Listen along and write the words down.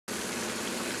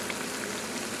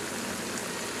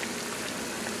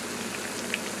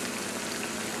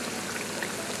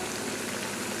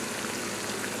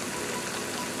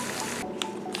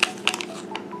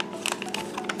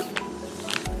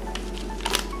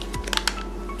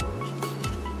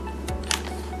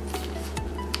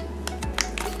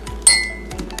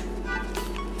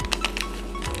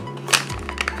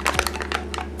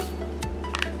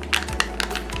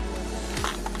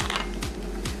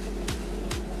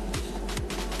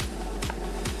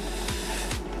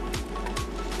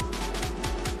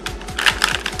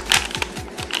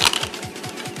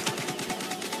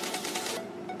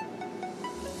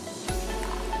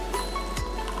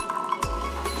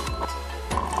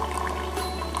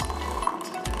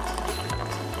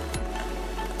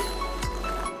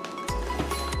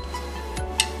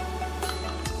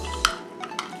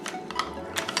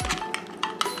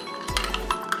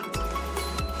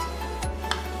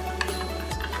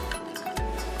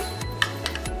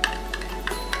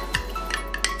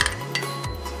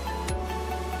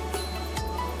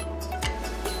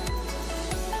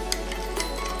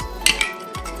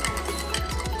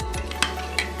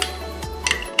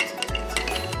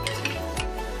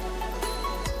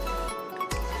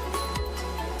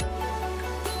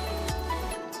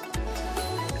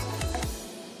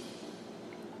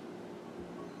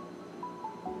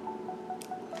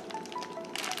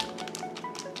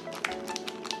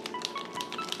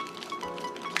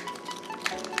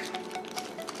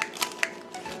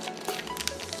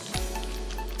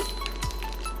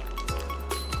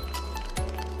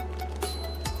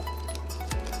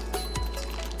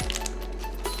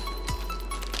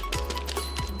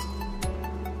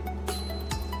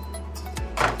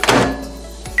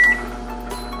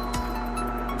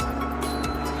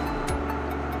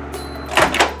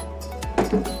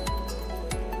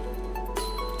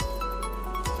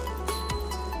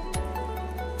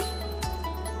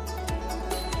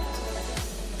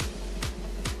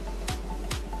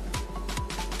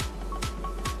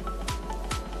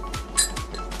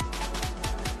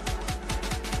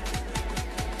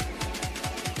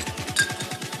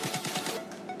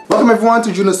Welcome everyone to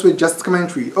Junosuede Just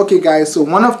Commentary. Okay guys, so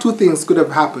one of two things could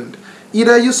have happened.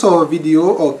 Either you saw a video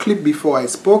or clip before I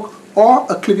spoke, or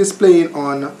a clip is playing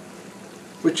on,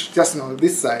 which just now,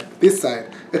 this side.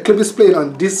 A clip is playing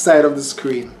on this side of the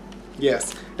screen.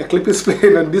 Yes, a clip is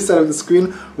playing on this side of the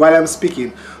screen while I'm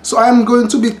speaking. So I'm going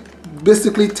to be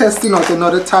basically testing out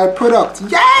another Thai product.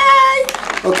 Yay!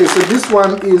 Okay, so this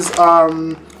one is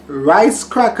rice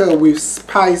cracker with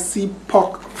spicy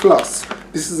pork floss.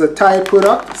 This is a Thai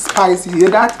product, spicy, hear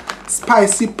that?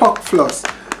 Spicy pork floss.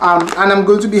 And I'm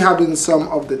going to be having some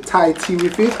of the Thai tea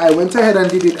with it. I went ahead and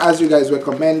did it as you guys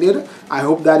recommended. I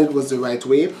hope that it was the right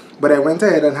way, but I went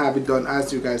ahead and have it done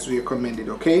as you guys recommended,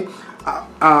 okay?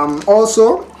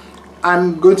 Also,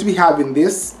 I'm going to be having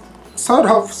this sort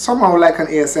of somehow like an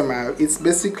ASMR. It's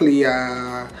basically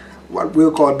what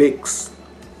we'll call bakes.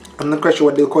 I'm not quite sure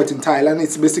what they'll call it in Thailand.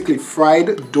 It's basically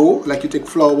fried dough. Like you take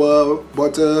flour,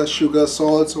 butter, sugar,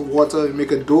 salt, water, you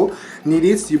make a dough. Knead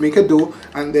it, you make a dough,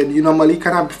 and then you normally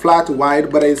can have flat,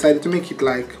 wide, but I decided to make it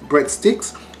like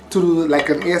breadsticks to do like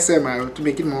an ASMR to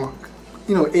make it more,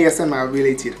 you know, ASMR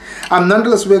related.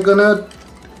 Nonetheless, we're gonna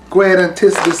go ahead and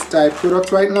taste this Thai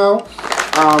product right now.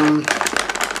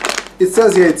 It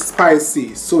says here it's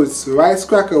spicy, so it's rice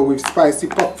cracker with spicy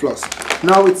pork floss.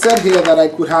 Now it said here that I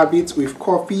could have it with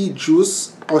coffee,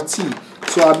 juice, or tea.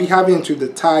 So I'll be having it with the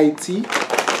Thai tea,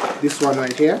 this one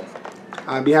right here.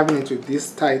 I'll be having it with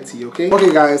this Thai tea, okay?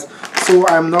 Okay guys, so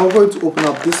I'm now going to open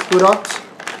up this product.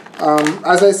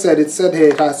 As I said, it said here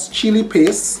it has chili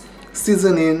paste,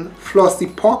 seasoning, flossy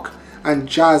pork, and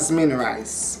jasmine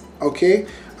rice, okay?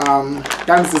 That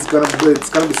means it's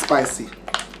gonna be spicy.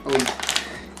 Oh,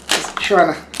 just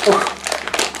trying to, oh.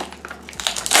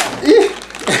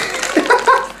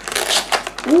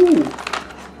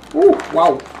 Ooh,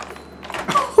 wow.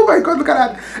 Oh my god, look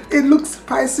at that. It looks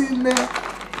spicy in there.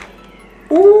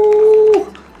 Ooh.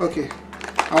 Okay,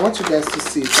 I want you guys to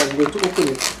see it. I'm going to open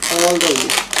it all the way.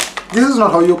 This is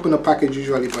not how you open a package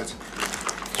usually, but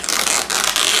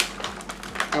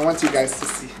I want you guys to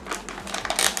see.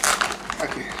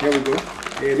 Okay, here we go.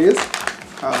 Here it is.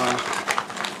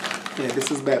 Yeah, this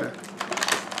is better.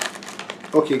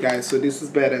 Okay guys, so this is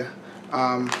better.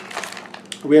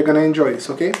 We're gonna enjoy this,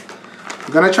 okay?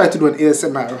 We're gonna try to do an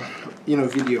ASMR, you know,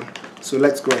 video. So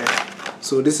let's go ahead.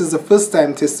 So this is the first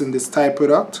time testing this Thai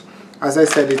product. As I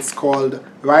said, it's called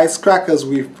rice crackers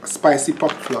with spicy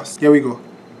pork floss. Here we go.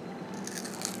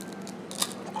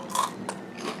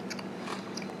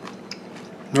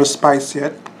 No spice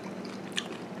yet.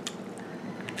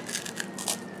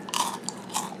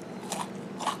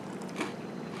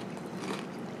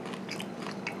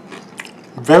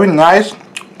 Very nice.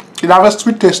 It has a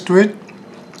sweet taste to it.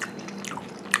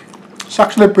 It's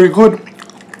actually pretty good.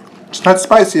 It's not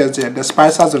spicy as yet. The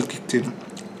spice hasn't kicked in.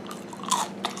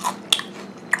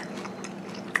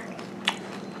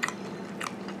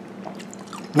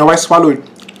 Now I swallow it.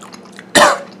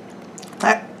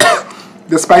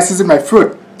 The spice is in my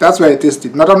throat. That's where I taste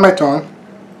it, not on my tongue.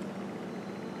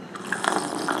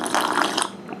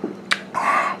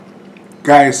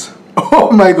 Guys, oh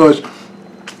my gosh.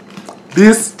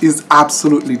 This is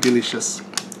absolutely delicious.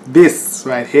 This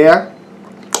right here,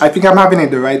 I think I'm having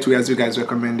it the right way as you guys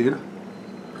recommended.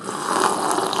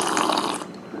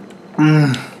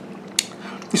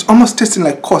 It's almost tasting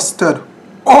like custard.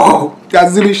 Oh,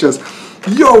 that's delicious.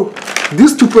 Yo,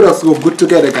 these two products go good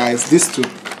together, guys. These two,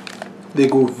 they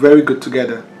go very good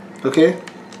together. Okay,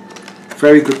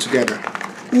 very good together.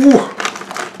 Ooh.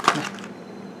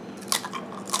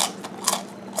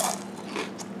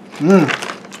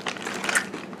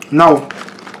 Now,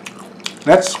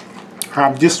 let's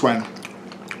have this one.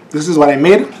 This is what I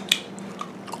made.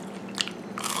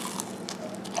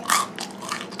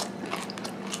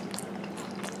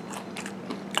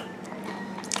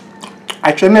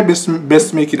 I try my best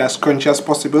make it as crunchy as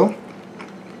possible.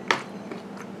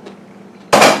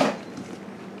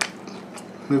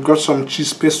 We've got some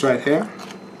cheese paste right here.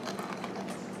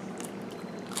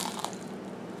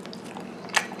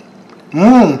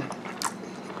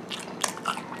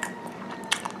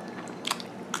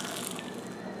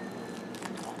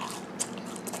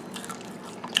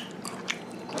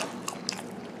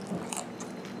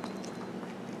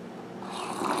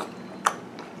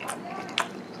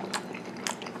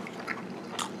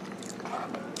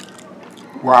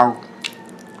 Wow.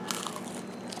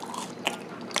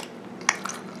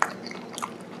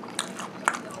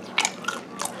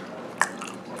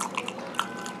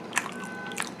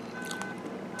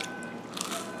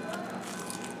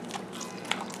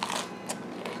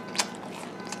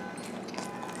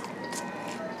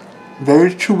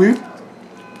 Very chewy.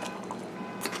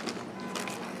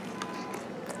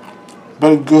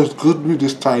 but it goes good with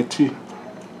this Thai tea.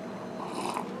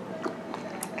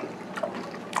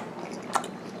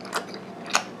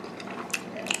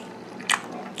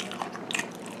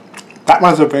 That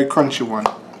one's a very crunchy one.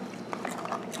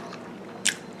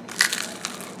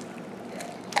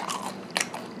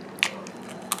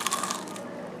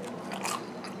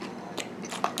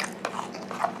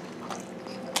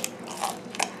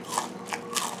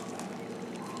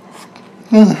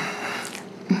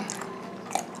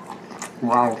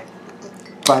 Wow,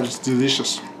 that is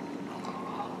delicious.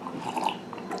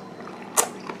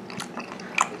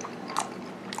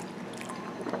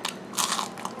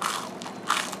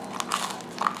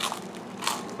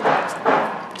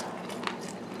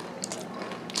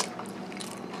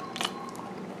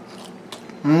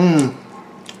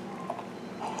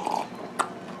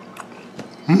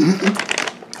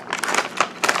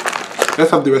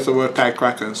 Let's have the rest of our Thai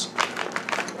crackers.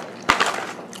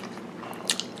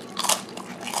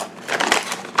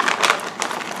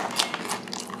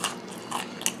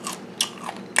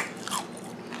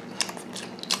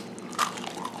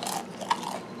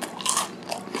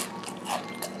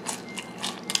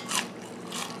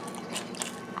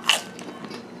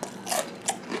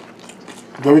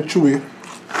 Very chewy.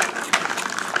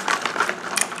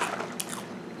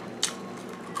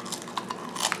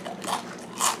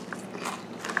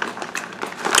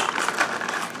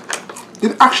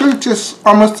 It actually tastes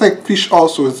almost like fish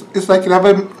also. It's like it have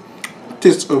a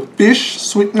taste of fish,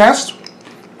 sweetness,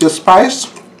 the spice.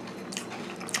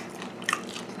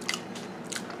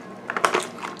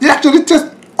 It actually tastes,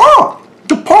 oh,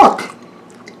 the pork.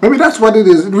 Maybe that's what it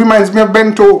is. It reminds me of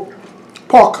bento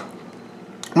pork.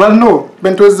 Well, no,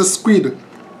 bento is the squid.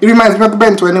 It reminds me of the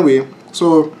bento anyway.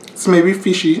 So it's maybe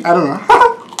fishy, I don't know.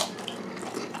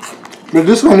 But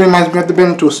this one reminds me of the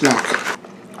bento snack.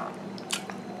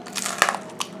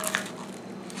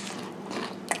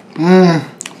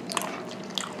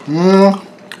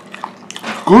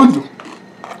 Good.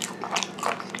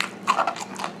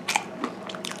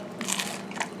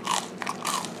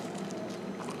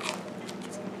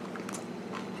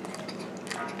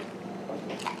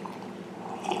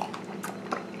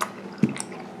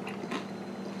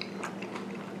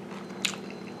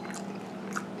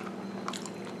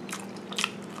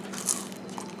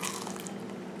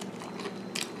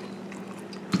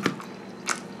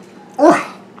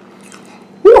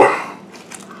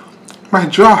 My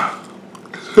jaw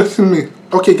is hurting me.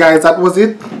 Okay guys, that was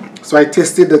it. So I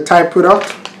tasted the Thai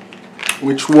product,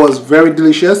 which was very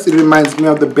delicious. It reminds me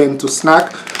of the bento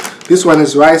snack. This one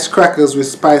is rice crackers with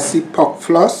spicy pork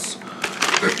floss.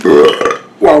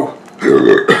 Wow.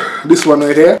 This one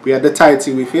right here, we had the Thai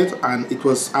tea with it and it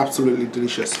was absolutely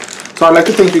delicious. So I'd like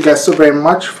to thank you guys so very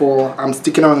much for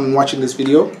sticking on and watching this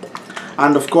video.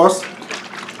 And of course,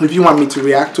 if you want me to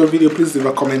react to a video, please leave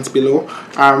a comment below.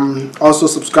 Also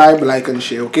subscribe, like and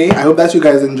share, okay? I hope that you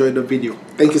guys enjoyed the video.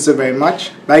 Thank you so very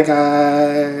much. Bye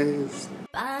guys.